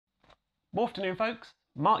Afternoon, folks.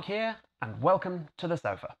 Mark here, and welcome to the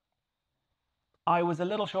sofa. I was a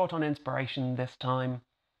little short on inspiration this time,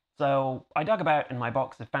 so I dug about in my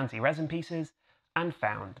box of fancy resin pieces and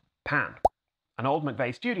found Pan, an old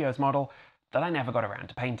McVey Studios model that I never got around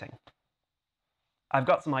to painting. I've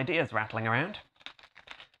got some ideas rattling around,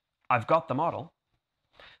 I've got the model,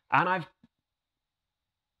 and I've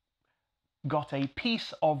got a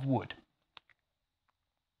piece of wood.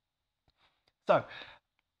 So,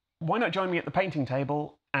 why not join me at the painting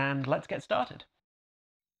table and let's get started.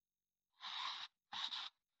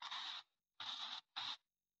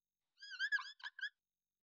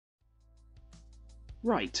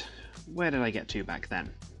 Right, where did I get to back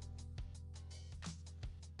then?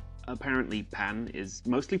 Apparently Pan is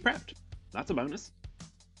mostly prepped. That's a bonus.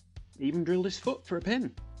 Even drilled his foot for a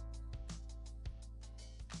pin.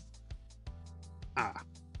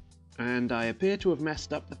 And I appear to have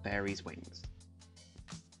messed up the faerie's wings.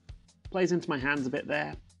 Plays into my hands a bit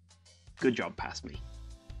there. Good job, past me.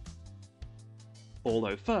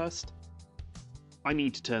 Although first, I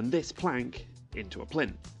need to turn this plank into a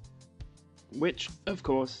plinth. Which, of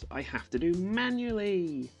course, I have to do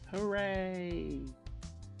manually. Hooray!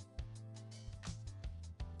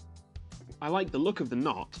 I like the look of the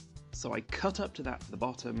knot, so I cut up to that for the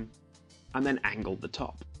bottom, and then angled the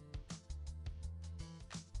top.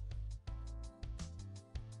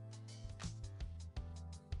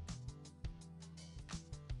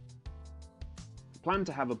 I planned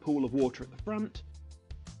to have a pool of water at the front,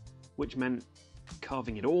 which meant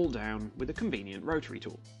carving it all down with a convenient rotary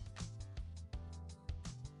tool.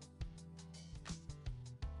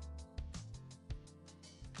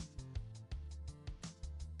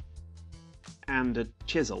 And a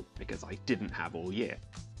chisel, because I didn't have all year.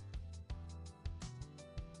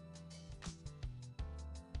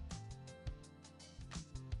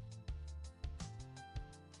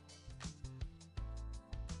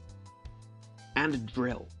 And a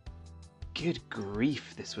drill. Good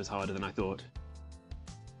grief, this was harder than I thought.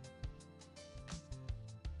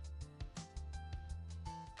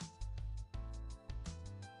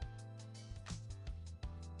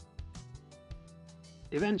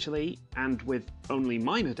 Eventually, and with only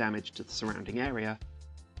minor damage to the surrounding area,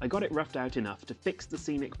 I got it roughed out enough to fix the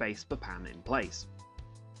scenic base for Pan in place.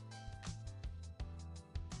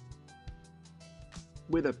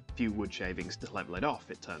 With a few wood shavings to level it off,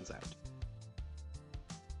 it turns out.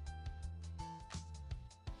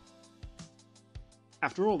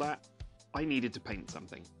 After all that, I needed to paint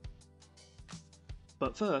something.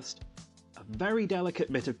 But first, a very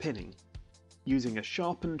delicate bit of pinning, using a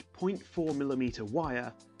sharpened 0.4mm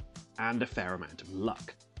wire and a fair amount of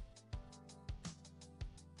luck.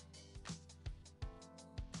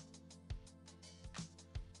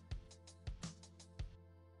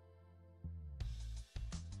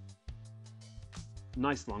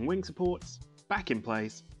 Nice long wing supports, back in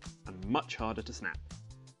place, and much harder to snap.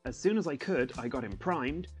 As soon as I could, I got him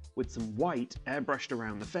primed with some white airbrushed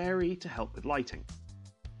around the faerie to help with lighting.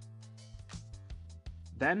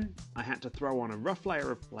 Then, I had to throw on a rough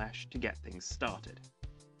layer of flesh to get things started.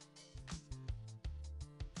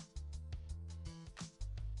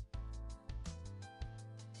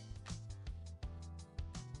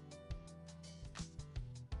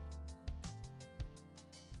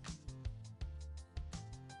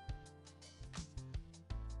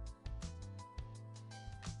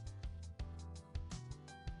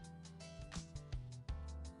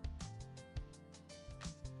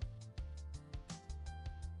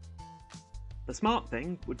 The smart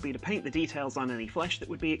thing would be to paint the details on any flesh that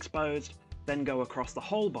would be exposed, then go across the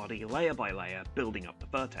whole body layer by layer, building up the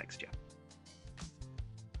fur texture.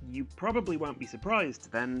 You probably won't be surprised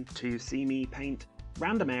then to see me paint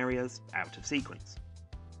random areas out of sequence.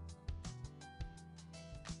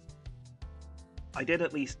 I did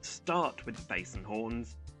at least start with the face and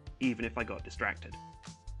horns, even if I got distracted.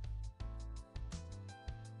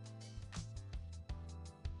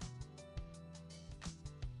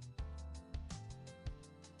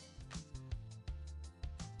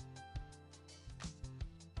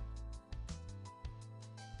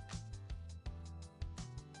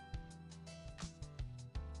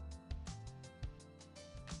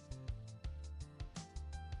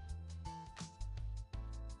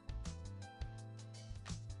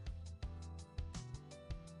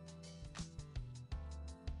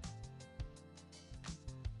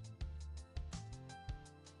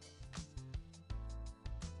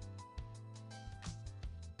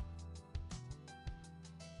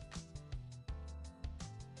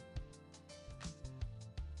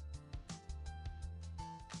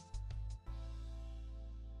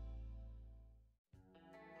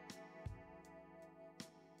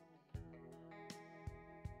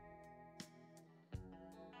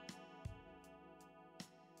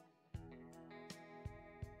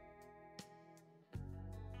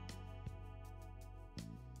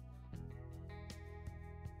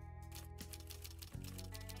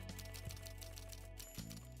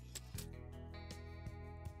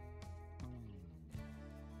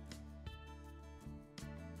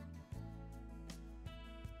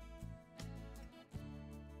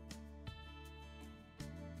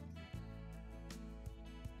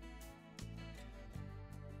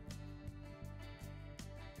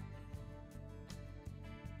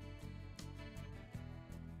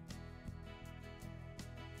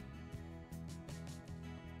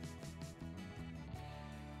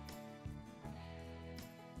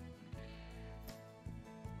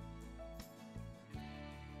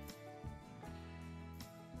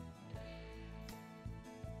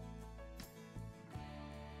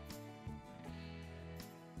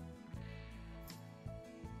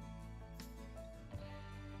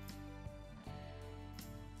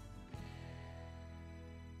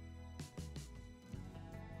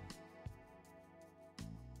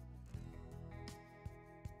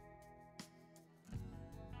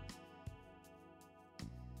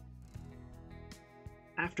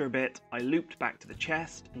 After a bit, I looped back to the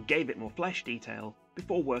chest and gave it more flesh detail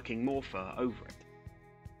before working more fur over it.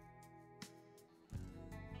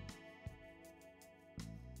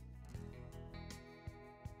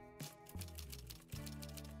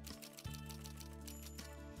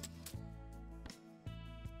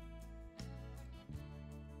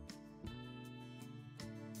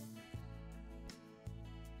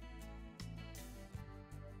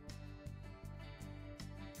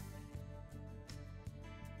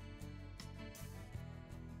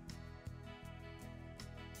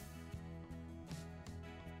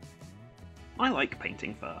 I like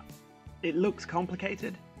painting fur. It looks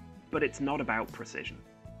complicated, but it's not about precision.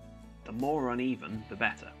 The more uneven, the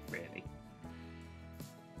better, really.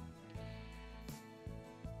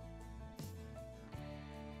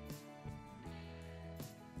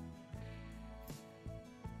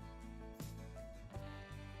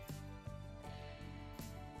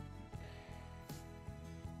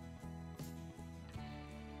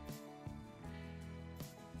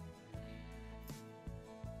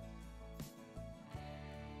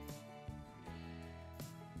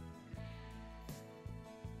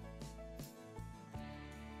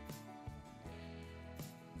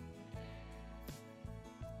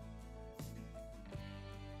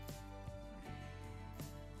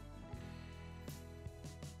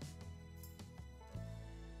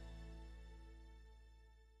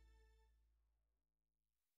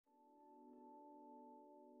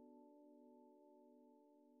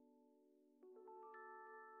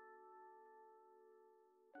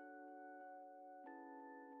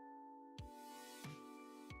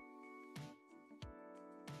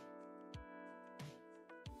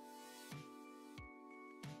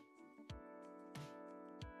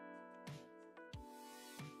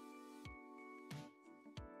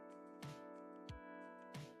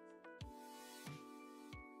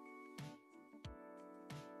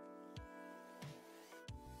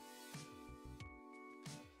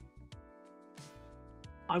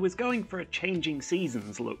 I was going for a changing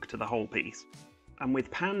seasons look to the whole piece, and with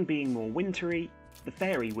Pan being more wintry, the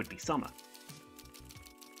faerie would be summer.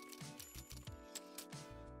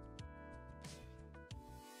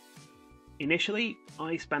 Initially,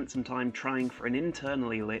 I spent some time trying for an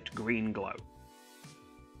internally lit green glow.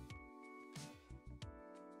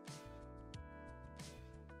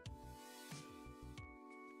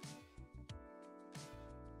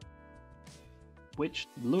 Which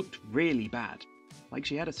looked really bad, like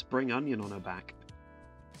she had a spring onion on her back.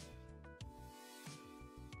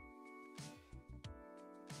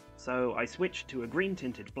 So I switched to a green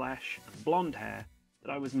tinted flesh and blonde hair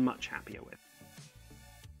that I was much happier with.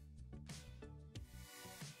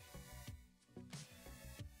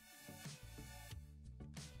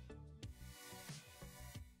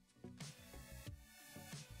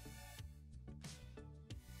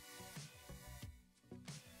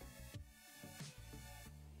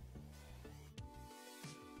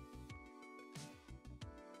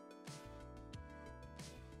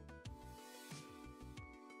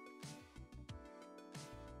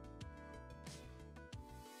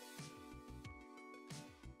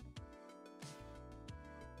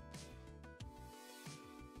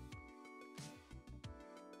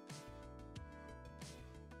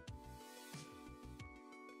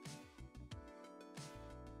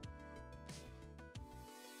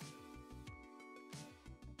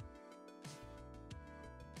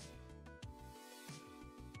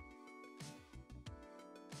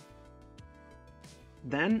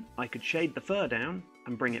 Then I could shade the fur down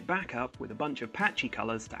and bring it back up with a bunch of patchy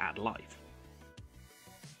colours to add life.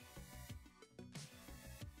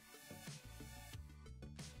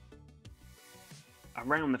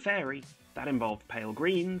 Around the faerie, that involved pale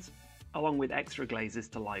greens, along with extra glazes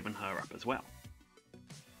to liven her up as well.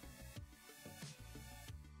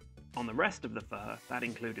 On the rest of the fur, that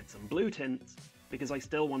included some blue tints, because I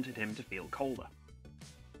still wanted him to feel colder.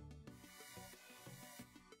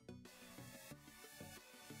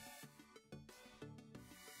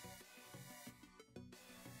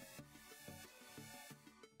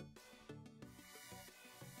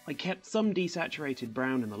 I kept some desaturated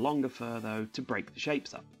brown in the longer fur though to break the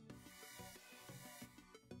shapes up.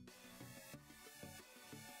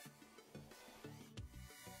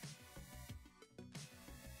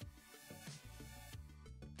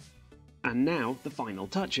 And now the final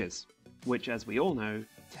touches, which as we all know,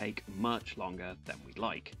 take much longer than we'd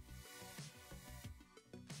like.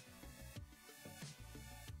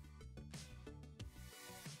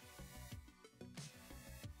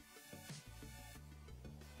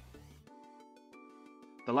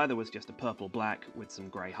 The leather was just a purple-black with some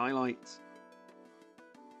grey highlights.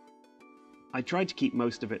 I tried to keep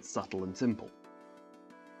most of it subtle and simple.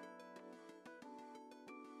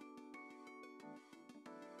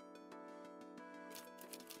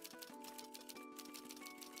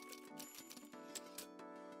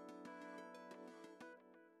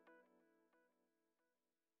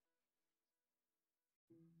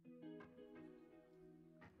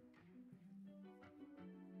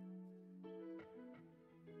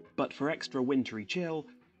 but for extra wintry chill,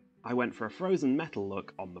 I went for a frozen metal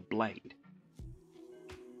look on the blade.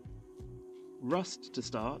 Rust to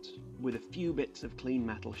start, with a few bits of clean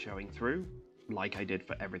metal showing through, like I did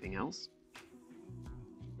for everything else.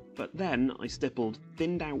 But then I stippled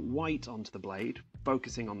thinned out white onto the blade,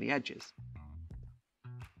 focusing on the edges.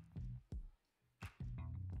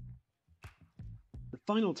 The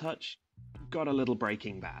final touch got a little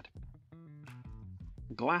Breaking Bad.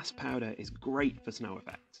 Glass powder is great for snow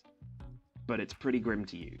effects, but it's pretty grim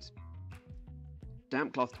to use.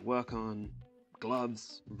 Damp cloth to work on,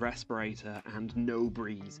 gloves, respirator, and no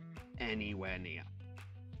breeze anywhere near.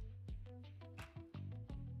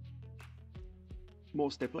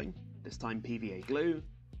 More stippling, this time PVA glue,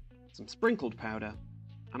 some sprinkled powder,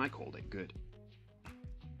 and I called it good.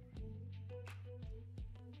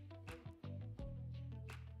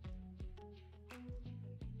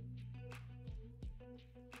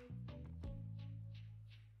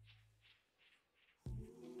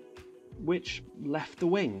 Which left the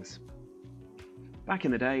wings. Back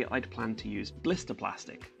in the day, I'd planned to use blister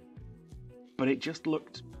plastic, but it just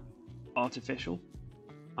looked artificial,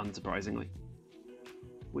 unsurprisingly,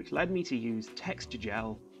 which led me to use texture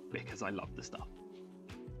gel because I love the stuff.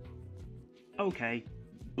 Okay,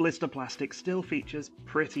 blister plastic still features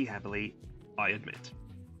pretty heavily, I admit.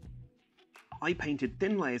 I painted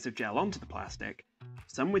thin layers of gel onto the plastic,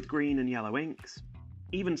 some with green and yellow inks,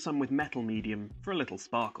 even some with metal medium for a little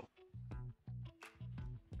sparkle.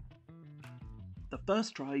 The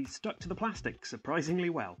first try stuck to the plastic surprisingly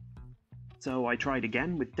well, so I tried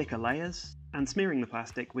again with thicker layers and smearing the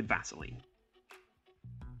plastic with Vaseline.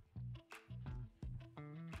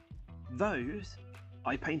 Those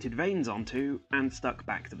I painted veins onto and stuck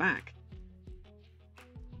back to back,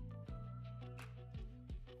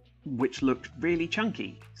 which looked really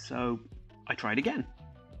chunky, so I tried again.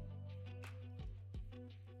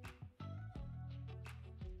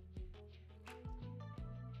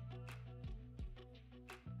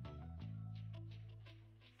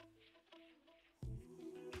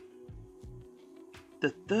 The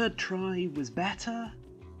third try was better,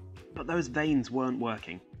 but those veins weren't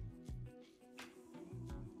working.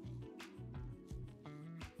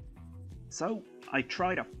 So I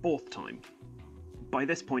tried a fourth time. By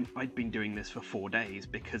this point, I'd been doing this for 4 days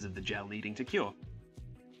because of the gel needing to cure.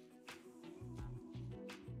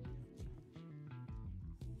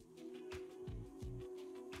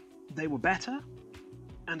 They were better,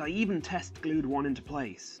 and I even test glued one into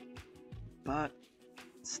place, but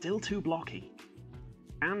still too blocky.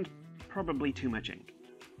 And probably too much ink.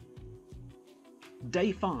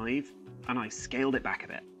 Day 5, and I scaled it back a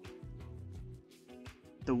bit.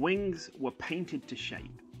 The wings were painted to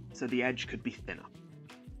shape, so the edge could be thinner.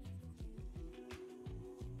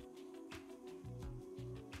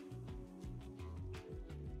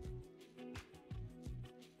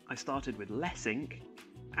 I started with less ink,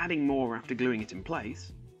 adding more after gluing it in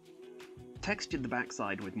place, textured the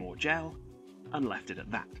backside with more gel, and left it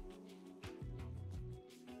at that.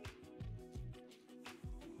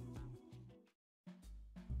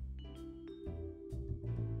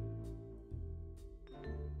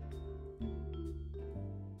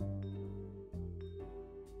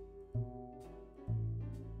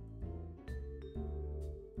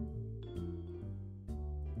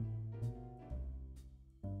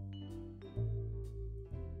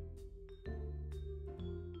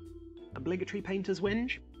 Obligatory painter's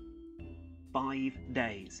whinge? 5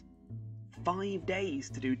 days. 5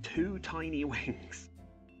 days to do 2 tiny wings.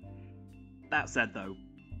 That said though,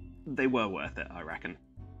 they were worth it, I reckon.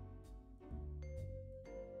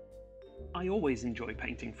 I always enjoy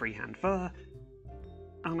painting freehand fur,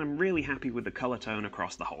 and I'm really happy with the colour tone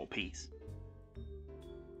across the whole piece.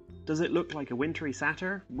 Does it look like a wintry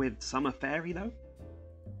satyr with summer fairy though?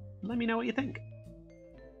 Let me know what you think.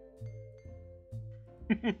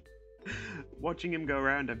 Watching him go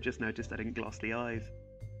around, I've just noticed I didn't gloss the eyes.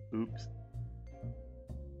 Oops.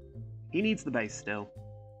 He needs the base still,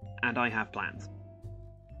 and I have plans.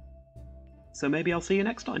 So maybe I'll see you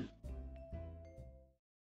next time.